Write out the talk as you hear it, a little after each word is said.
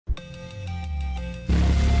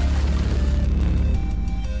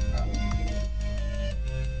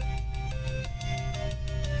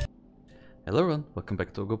Hello everyone, welcome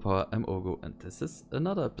back to Oghupower. I'm Oghu, and this is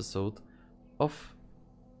another episode of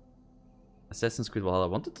Assassin's Creed Valhalla. I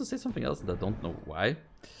wanted to say something else and I don't know why.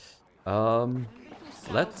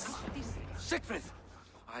 Let's... Sichfrith!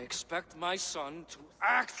 I expect my son to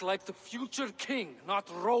act like the future king, not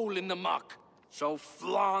roll in the muck. So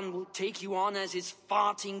Flan will take you on as his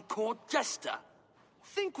farting court jester?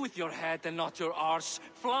 Think with your head and not your arse.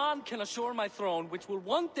 Flan can assure my throne, which will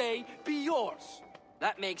one day be yours.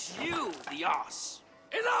 That makes you the ass.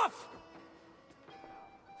 Enough!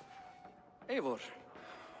 Eivor,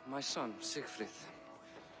 my son, Sichfrith.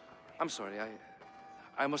 I'm sorry,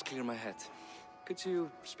 I must clear my head. Could you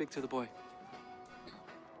speak to the boy?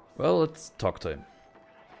 Well, let's talk to him.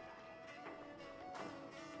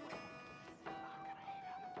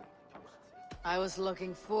 I was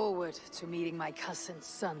looking forward to meeting my cousin's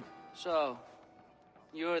son. So,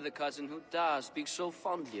 you're the cousin who Da speaks so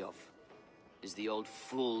fondly of. Is the old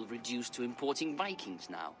fool reduced to importing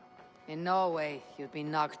Vikings now? In Norway, you'd be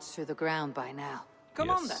knocked to the ground by now.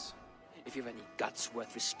 Come on then, if you've any guts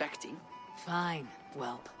worth respecting. Fine,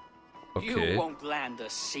 whelp. Okay. You won't land a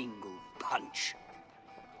single punch.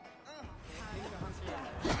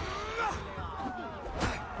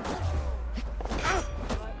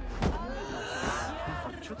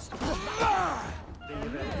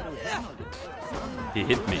 He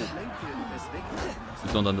hit me.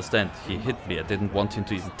 You don't understand. He hit me. I didn't want him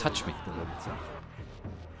to even touch me.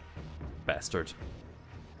 Bastard.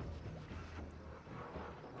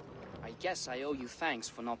 I guess I owe you thanks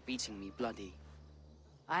for not beating me bloody.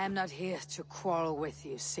 I am not here to quarrel with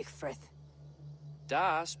you, Sichfrith.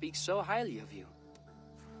 Da speaks so highly of you.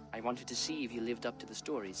 I wanted to see if you lived up to the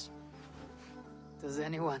stories. Does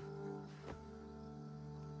anyone?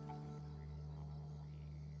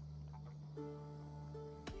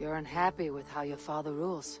 You're unhappy with how your father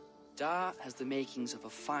rules. Da has the makings of a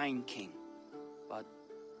fine king, but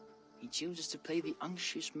he chooses to play the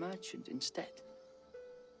unctuous merchant instead.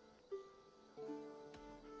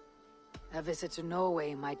 A visit to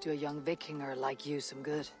Norway might do a young Vikinger like you some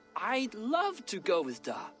good. I'd love to go with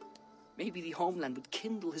Da. Maybe the homeland would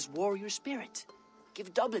kindle his warrior spirit.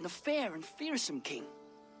 Give Dublin a fair and fearsome king.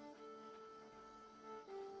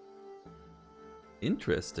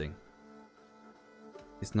 Interesting.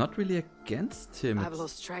 He's not really against him. I've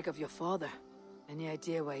lost track of your father. Any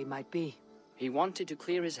idea where he might be? He wanted to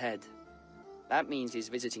clear his head. That means he's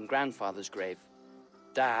visiting grandfather's grave.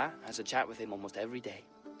 Da has a chat with him almost every day.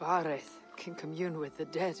 Bareth can commune with the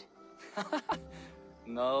dead.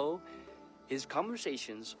 No, his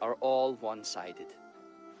conversations are all one-sided.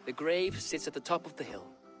 The grave sits at the top of the hill.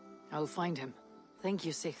 I'll find him. Thank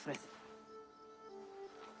you, Sichfrith.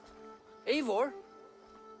 Eivor,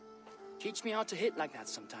 teach me how to hit like that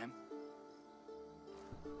sometime.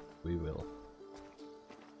 We will.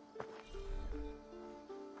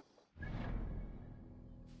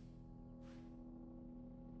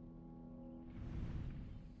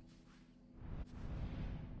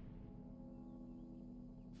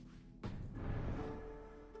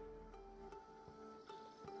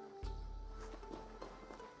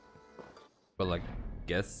 Well, I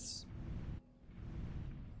guess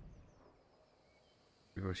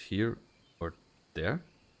we were here or there.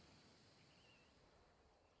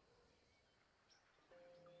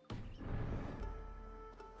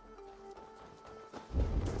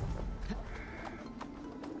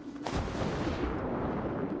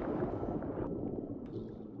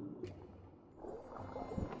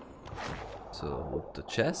 So loot the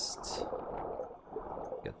chest,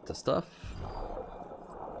 get the stuff.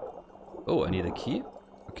 Oh, I need a key.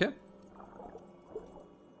 Okay.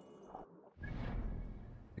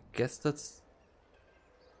 I guess that's...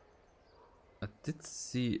 I did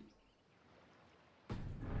see...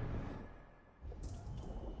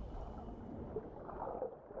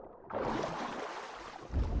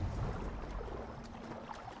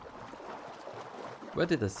 Where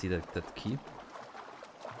did I see that key?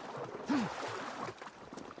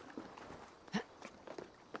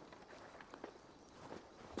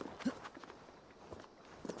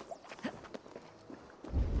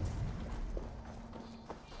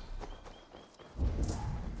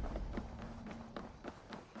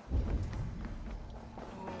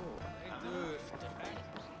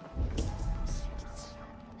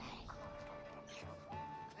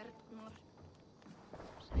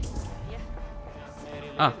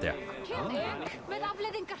 Ah, there.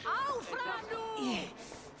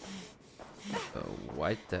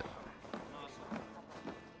 Why that?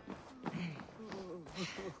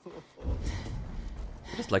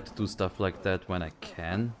 I just like to do stuff like that when I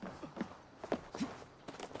can.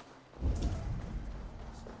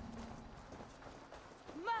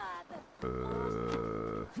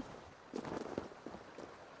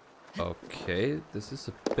 this is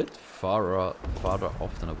a bit farther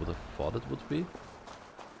off than I would have thought it would be.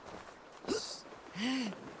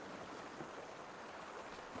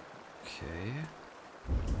 Okay.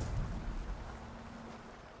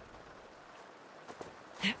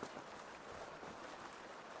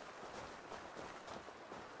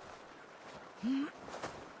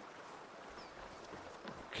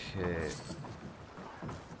 Okay.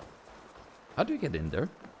 How do you get in there?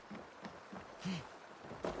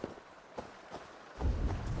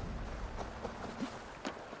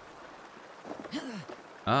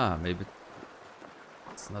 Ah, maybe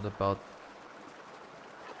it's not about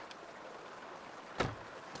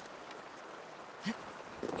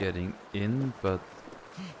getting in, but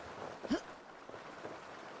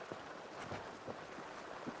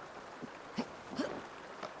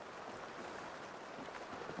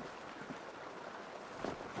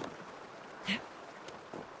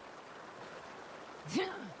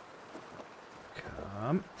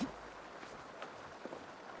come.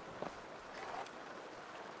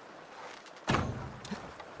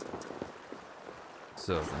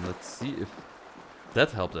 So then let's see if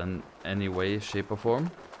that helped in any way, shape or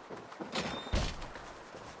form.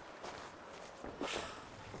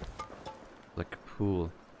 Like a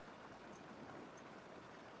pool.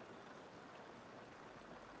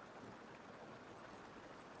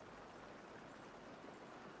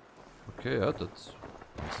 Okay, yeah, that's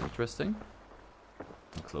interesting.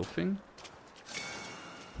 And clothing.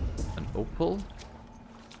 An opal.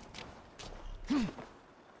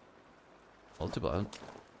 Multiple.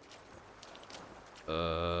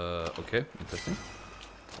 Okay, interesting.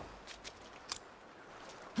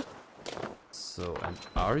 So, and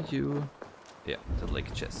are you? Yeah, the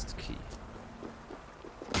lake chest key.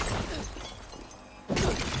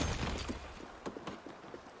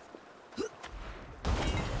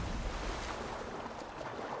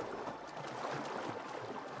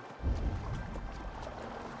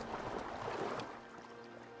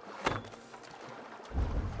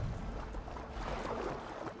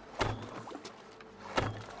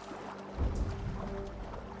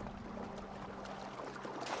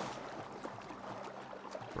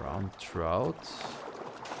 Brown trout.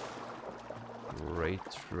 Great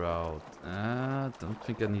trout. Don't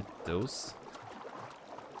think I need those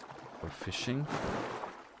for fishing.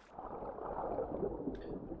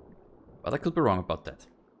 But I could be wrong about that.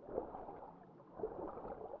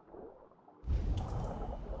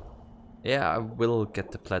 Yeah, I will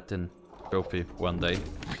get the platinum trophy one day.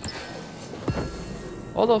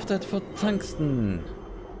 All of that for tungsten.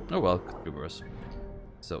 Oh well, could be worse.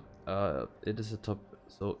 So, it is a top.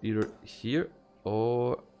 So either here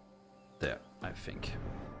or there, I think.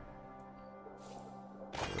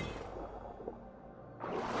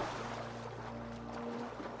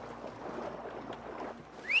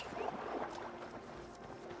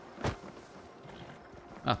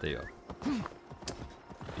 Ah, there you are.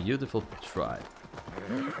 Beautiful tribe.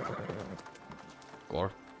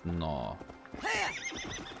 Or no.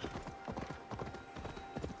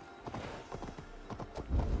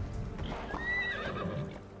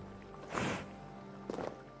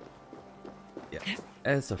 Yeah,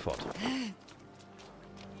 as I thought.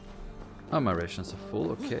 Oh, my rations are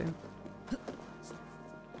full, okay.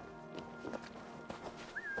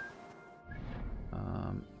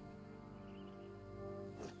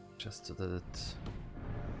 Just so that it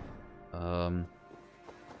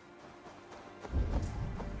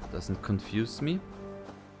doesn't confuse me.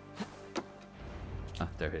 Ah,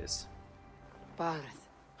 there he is. Barth.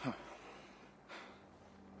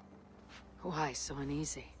 Why so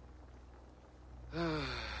uneasy? A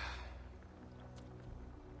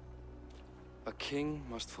king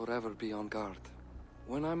must forever be on guard.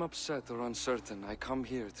 When I'm upset or uncertain, I come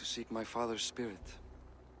here to seek my father's spirit.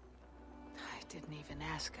 I didn't even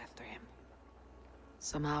ask after him.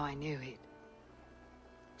 Somehow I knew he'd...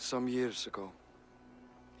 Some years ago,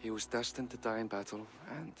 he was destined to die in battle,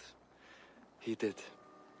 and he did.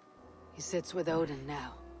 He sits with Odin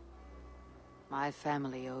now. My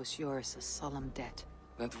family owes yours a solemn debt.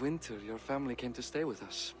 That winter, your family came to stay with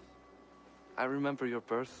us. I remember your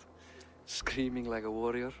birth, screaming like a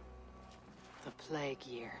warrior. The plague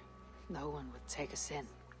year. No one would take us in.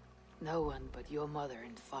 No one but your mother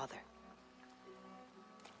and father.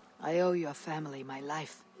 I owe your family my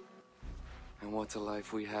life. And what a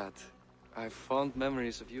life we had. I have fond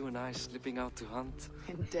memories of you and I slipping out to hunt.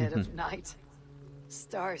 In dead of night.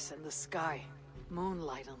 Stars in the sky.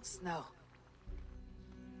 Moonlight on snow.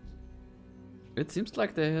 It seems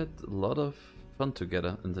like they had a lot of fun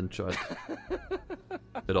together and enjoyed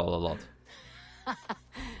it all a lot.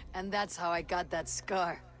 And that's how I got that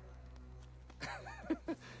scar.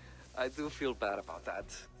 I do feel bad about that.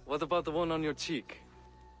 What about the one on your cheek?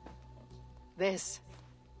 This.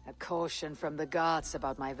 A caution from the gods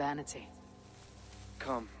about my vanity.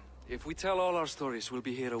 Come. If we tell all our stories, we'll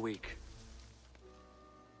be here a week.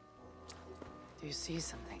 Do you see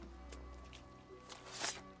something?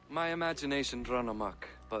 My imagination run amok,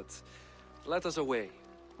 but let us away.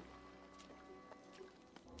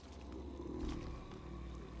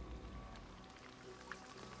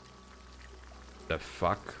 The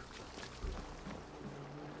fuck?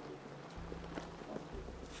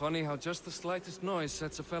 Funny how just the slightest noise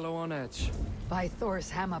sets a fellow on edge. By Thor's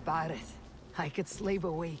hammer, Barith. I could sleep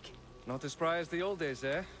a week. Not as spry as the old days,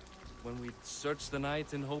 eh? When we'd search the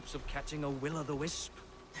night in hopes of catching a will-o'-the-wisp.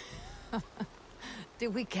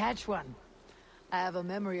 Did we catch one? I have a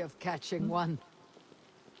memory of catching one.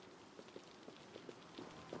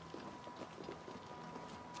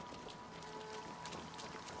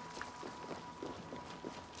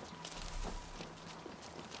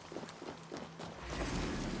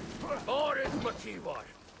 Eivor,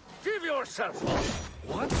 give yourself up!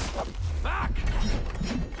 What? Back!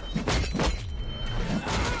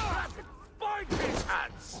 Bind his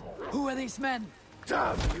hands! Who are these men?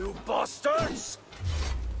 Damn you bastards!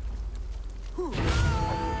 You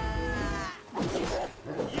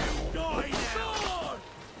die now!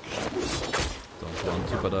 Don't want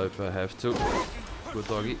to, but if I have to. Good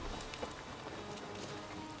doggy.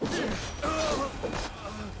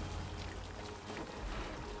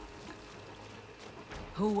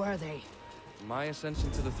 Who were they? My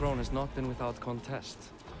ascension to the throne has not been without contest.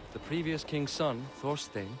 The previous king's son,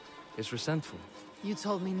 Thorstein, is resentful. You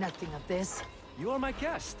told me nothing of this. You are my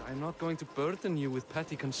guest. I'm not going to burden you with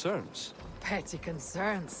petty concerns. Petty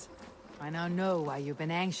concerns. I now know why you've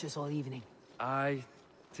been anxious all evening. Aye,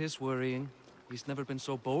 'tis worrying. He's never been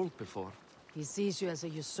so bold before. He sees you as a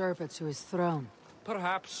usurper to his throne.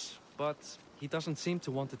 Perhaps, but he doesn't seem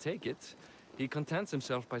to want to take it. He contents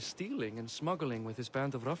himself by stealing and smuggling with his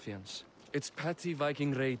band of ruffians. It's petty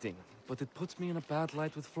Viking raiding, but it puts me in a bad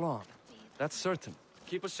light with Flann. That's certain.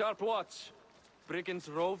 Keep a sharp watch. Brigands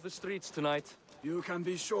rove the streets tonight. You can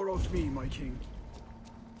be sure of me, my king.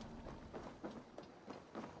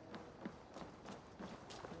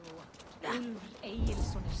 Úlfur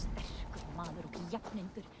Egilsson sterkur maður og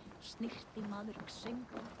jafningur, snirti maður og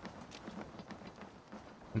söngur.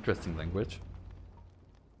 Interesting language.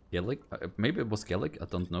 Gaelic? Maybe it was Gaelic, I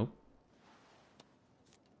don't know.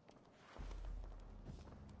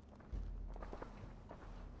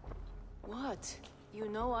 What? You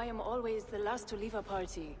know I am always the last to leave a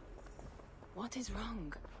party. What is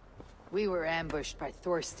wrong? We were ambushed by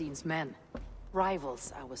Thorstein's men.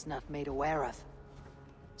 Rivals I was not made aware of.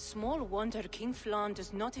 Small wonder King Flann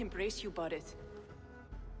does not embrace you, Barith.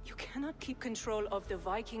 You cannot keep control of the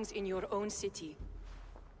Vikings in your own city.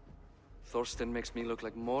 Thorstein makes me look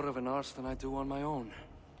like more of an arse than I do on my own.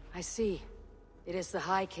 I see. It is the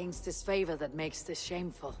High King's disfavor that makes this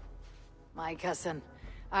shameful. My cousin,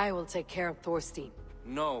 I will take care of Thorstein.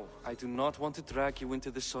 No, I do not want to drag you into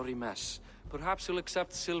this sorry mess. Perhaps you'll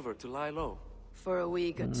accept silver to lie low. For a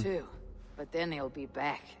week or two. But then he'll be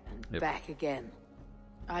back, and back again.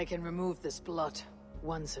 I can remove this blot,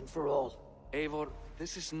 once and for all. Eivor,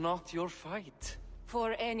 this is not your fight.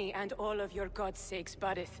 For any and all of your god's sakes,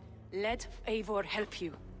 Barith, let Eivor help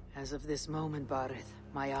you. As of this moment, Barith,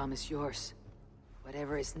 my arm is yours.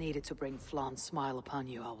 Whatever is needed to bring Flann's smile upon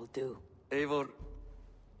you, I will do. Eivor,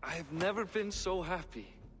 I have never been so happy.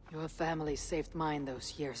 Your family saved mine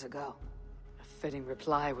those years ago. A fitting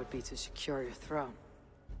reply would be to secure your throne.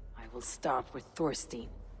 I will start with Thorstein.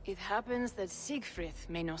 It happens that Sichfrith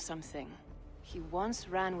may know something. He once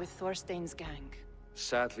ran with Thorstein's gang.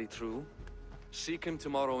 Sadly true. Seek him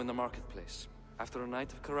tomorrow in the marketplace. After a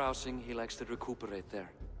night of carousing, he likes to recuperate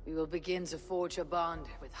there. We will begin to forge a bond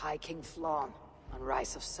with High King Flann on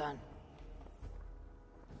Rise of Sun.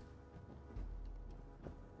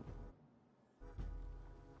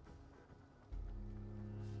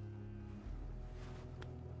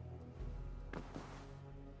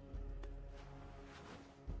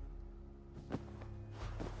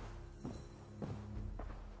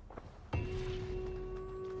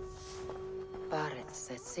 Barith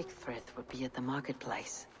said Sichfrith would be at the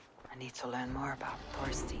marketplace. I need to learn more about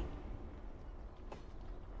Thorstein.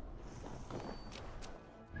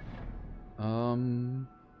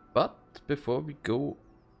 But before we go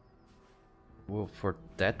for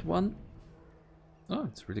that one, oh,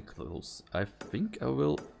 it's really close. I think I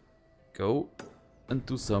will go and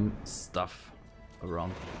do some stuff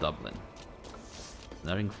around Dublin.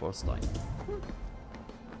 Snaring Thorstein.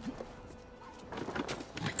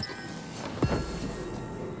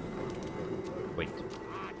 Wait.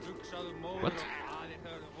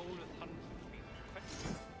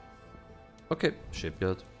 Okay,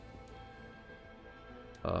 shipyard.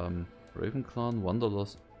 Ravenclan,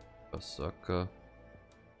 Wanderlust, Berserker.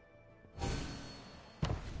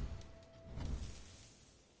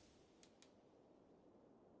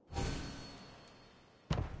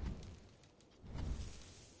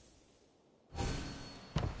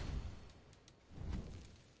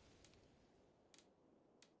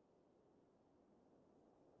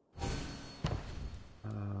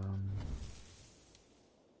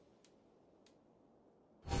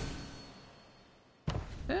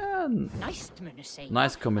 Yeah,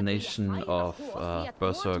 nice combination of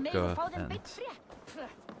Berserker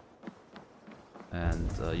and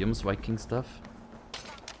Jom's Viking stuff.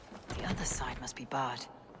 The other side must be barred.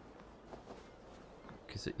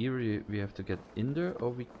 Okay, so either we have to get in there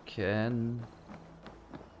or we can...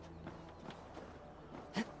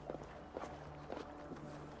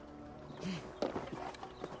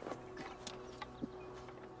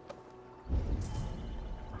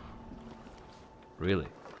 Really?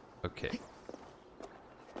 Okay.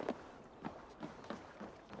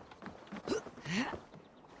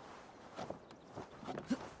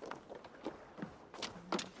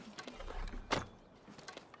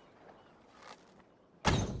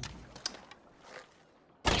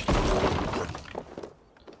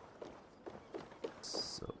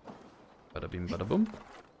 So, bada bing, bada boom.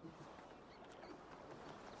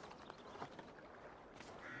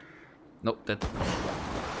 Nope, that...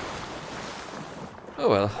 Oh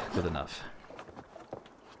well, good enough.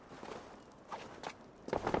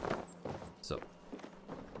 So,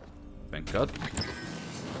 thank God.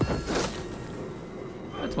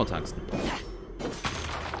 It's more tungsten.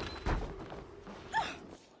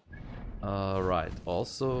 Right,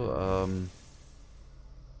 also,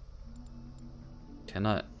 can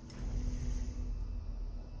I...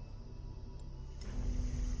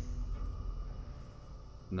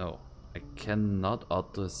 No. I cannot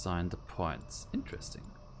auto-assign the points. Interesting.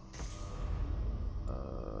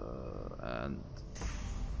 And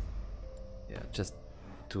yeah, just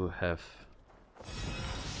to have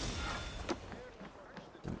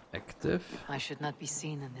them active. I should not be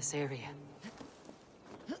seen in this area.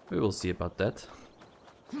 We will see about that.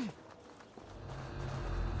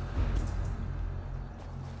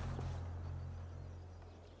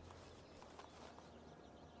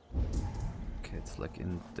 Okay, it's like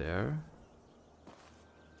in there.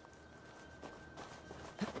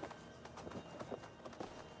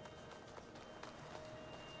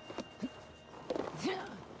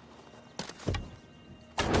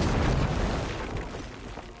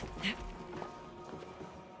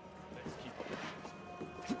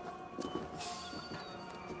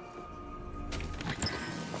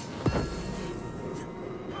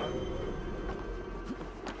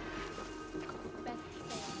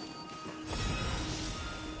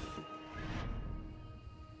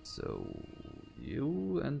 So,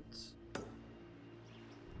 you and...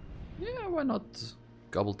 Yeah, why not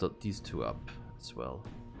gobble these two up as well?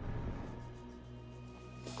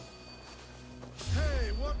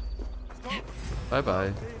 Hey, what? Stop. Bye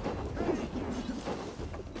bye.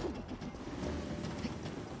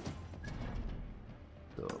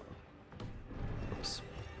 So, oops,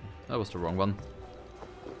 that was the wrong one.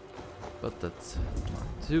 But that's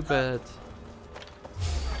not too bad.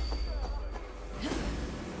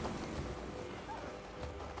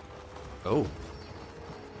 Oh.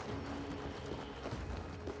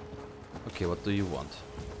 Okay, what do you want?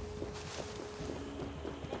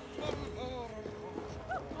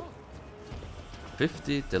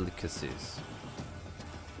 $50 delicacies.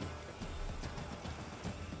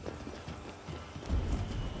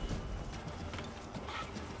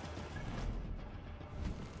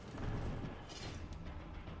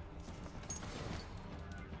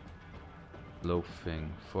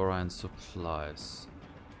 Loafing, foreign supplies.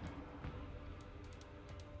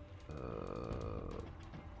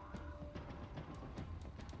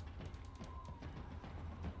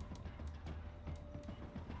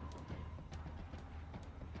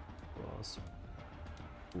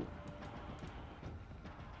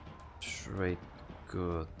 Trade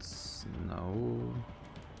goods, no.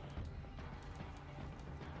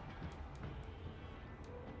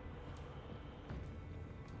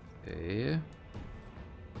 Okay.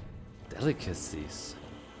 Delicacies.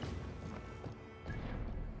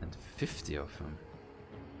 And 50 of them.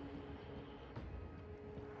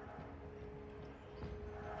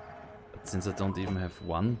 But since I don't even have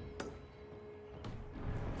one.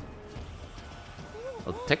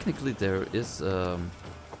 Well, technically there is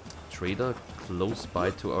trader close by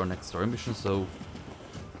to our next story mission, so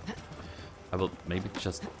I will maybe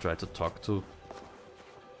just try to talk to...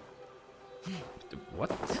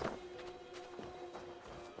 What?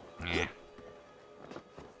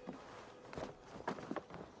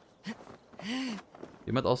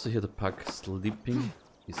 You might also hear the pug sleeping.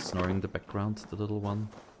 He's snoring in the background, the little one.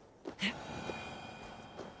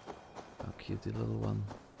 How cute, the little one.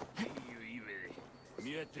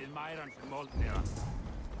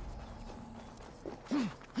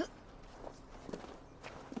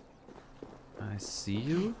 I see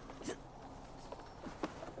you.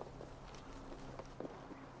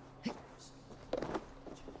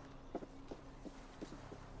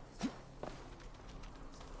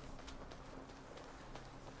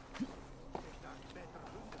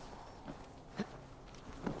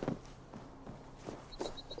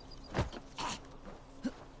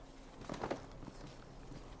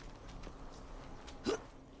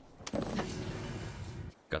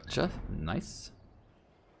 Gotcha. Nice.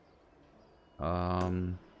 Yeah,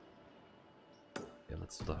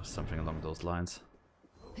 let's do something along those lines.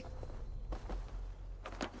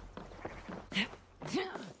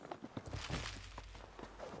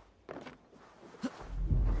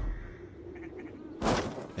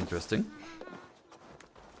 Interesting.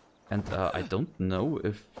 And I don't know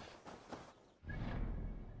if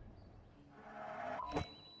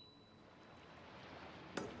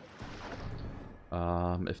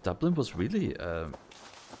Dublin was really a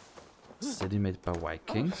city made by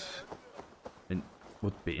Vikings. It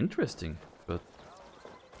would be interesting, but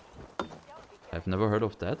I've never heard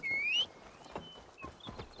of that.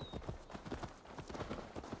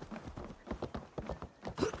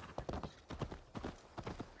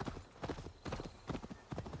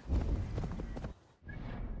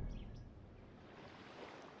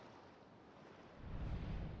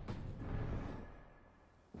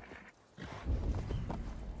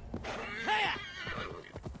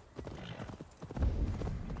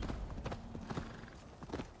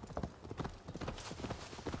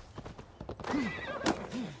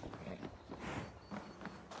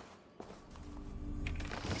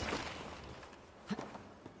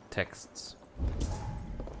 Texts.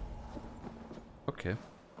 Okay.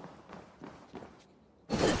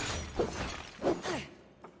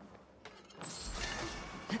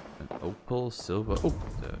 An opal, silver. Oh,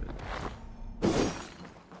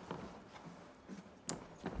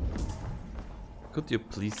 could you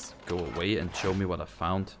please go away and show me what I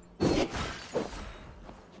found?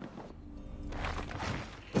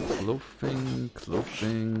 Clothing,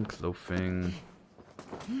 clothing, clothing.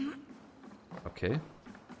 Okay.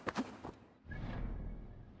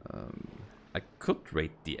 I could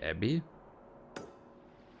raid the Abbey,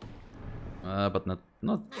 but not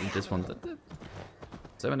in this one.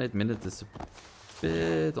 7-8 minutes is a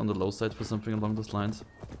bit on the low side for something along those lines.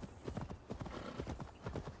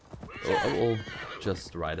 Oh, I will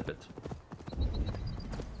just ride a bit.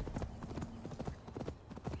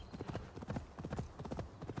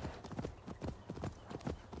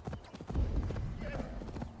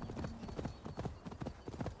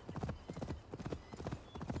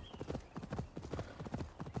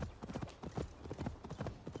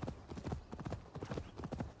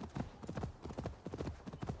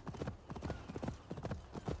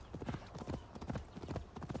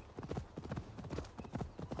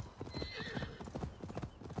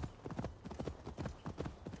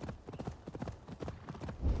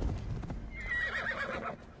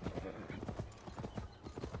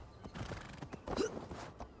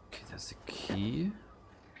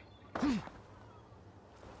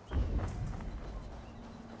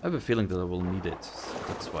 I have a feeling that I will need it, so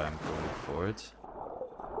that's why I'm going for it.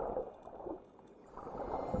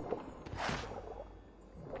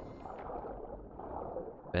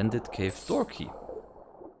 Bandit Cave door key.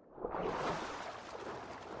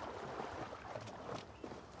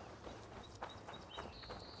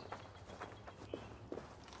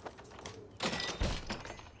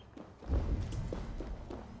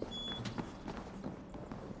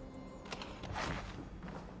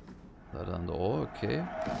 Okay.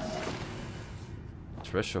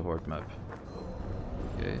 Treasure hoard map.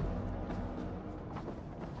 Okay.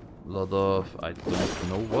 Lot of I don't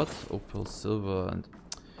know what. Opal, silver, and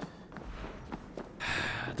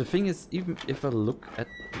the thing is, even if I look at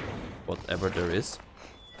whatever there is,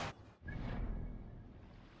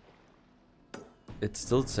 it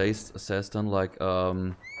still says then like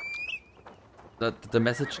that the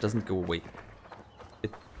message doesn't go away.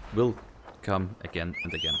 It will come again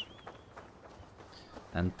and again.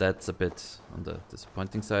 And that's a bit on the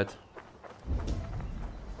disappointing side.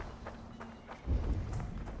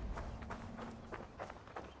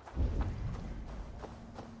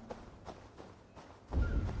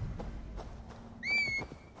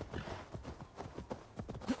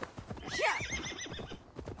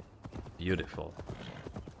 Beautiful.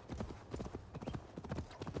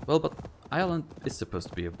 Well, but island is supposed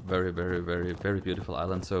to be a very, very, very, very beautiful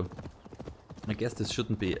island, so I guess this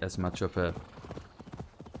shouldn't be as much of a,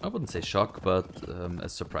 I wouldn't say shock, but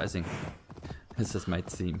as surprising as this might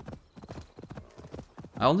seem.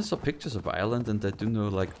 I only saw pictures of Ireland, and I do know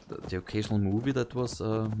like the occasional movie that was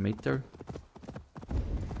made there.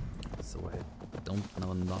 So I don't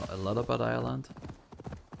know a lot about Ireland.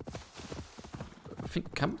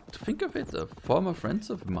 Come to think of it, former friends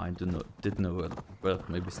of mine did know, well,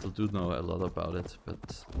 maybe still do know a lot about it,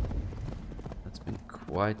 but it's been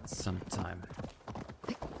quite some time.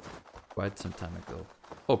 Quite some time ago.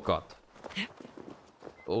 Oh god.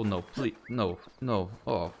 Oh no, please, no, no.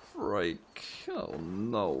 Oh, freak. Oh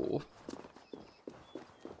no.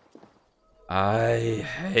 I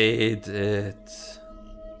hate it.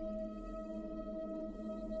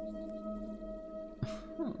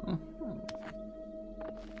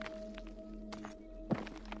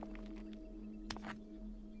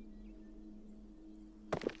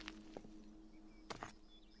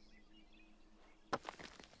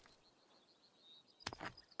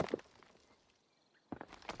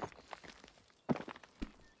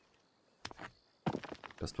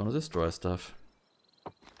 Just wanna destroy stuff.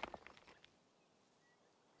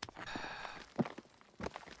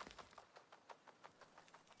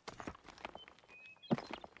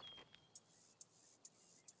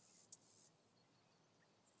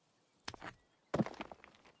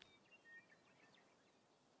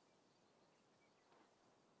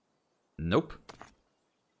 Nope.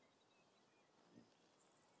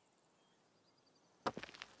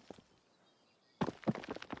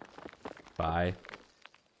 Bye.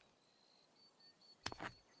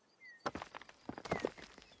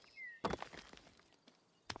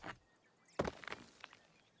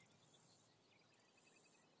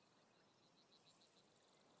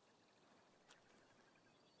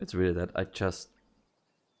 It's really that I just...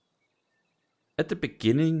 At the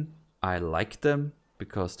beginning, I liked them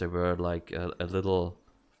because they were like a little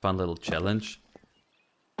fun little challenge.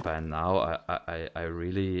 By now, I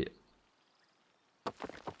really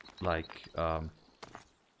like... I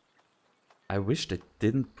wish they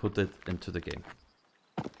didn't put it into the game.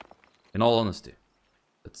 In all honesty.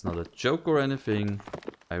 It's not a joke or anything.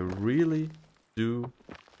 I really do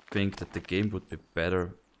think that the game would be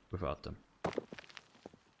better without them.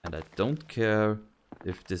 And I don't care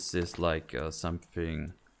if this is like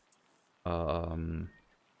something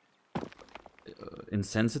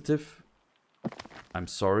insensitive. I'm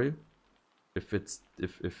sorry if it's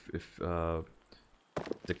if the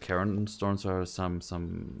Karen storms are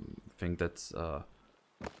something that's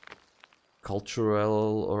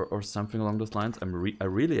cultural or something along those lines. I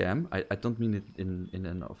really am. I don't mean it in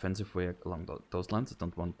an offensive way along those lines.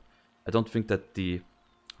 I don't think that the,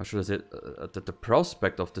 how should I say it, that the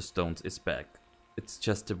prospect of the stones is bad. It's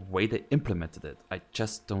just the way they implemented it. I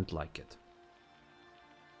just don't like it.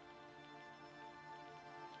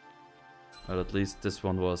 But at least this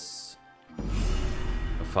one was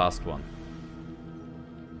a fast one.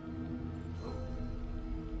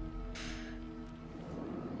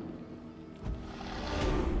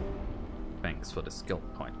 Thanks for the skill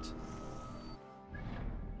point.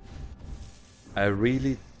 I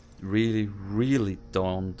really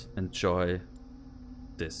don't enjoy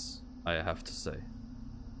this, I have to say.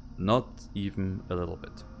 Not even a little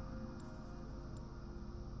bit.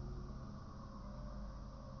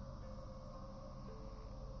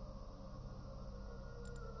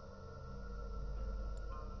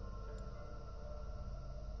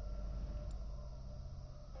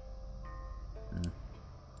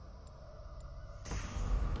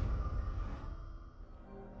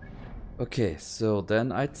 Okay, so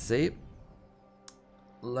then I'd say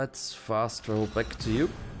let's fast travel back to you,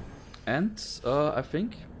 and I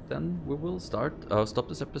think then we will stop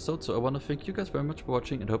this episode. So I want to thank you guys very much for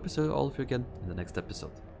watching, and hope to see all of you again in the next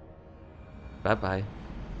episode. Bye bye.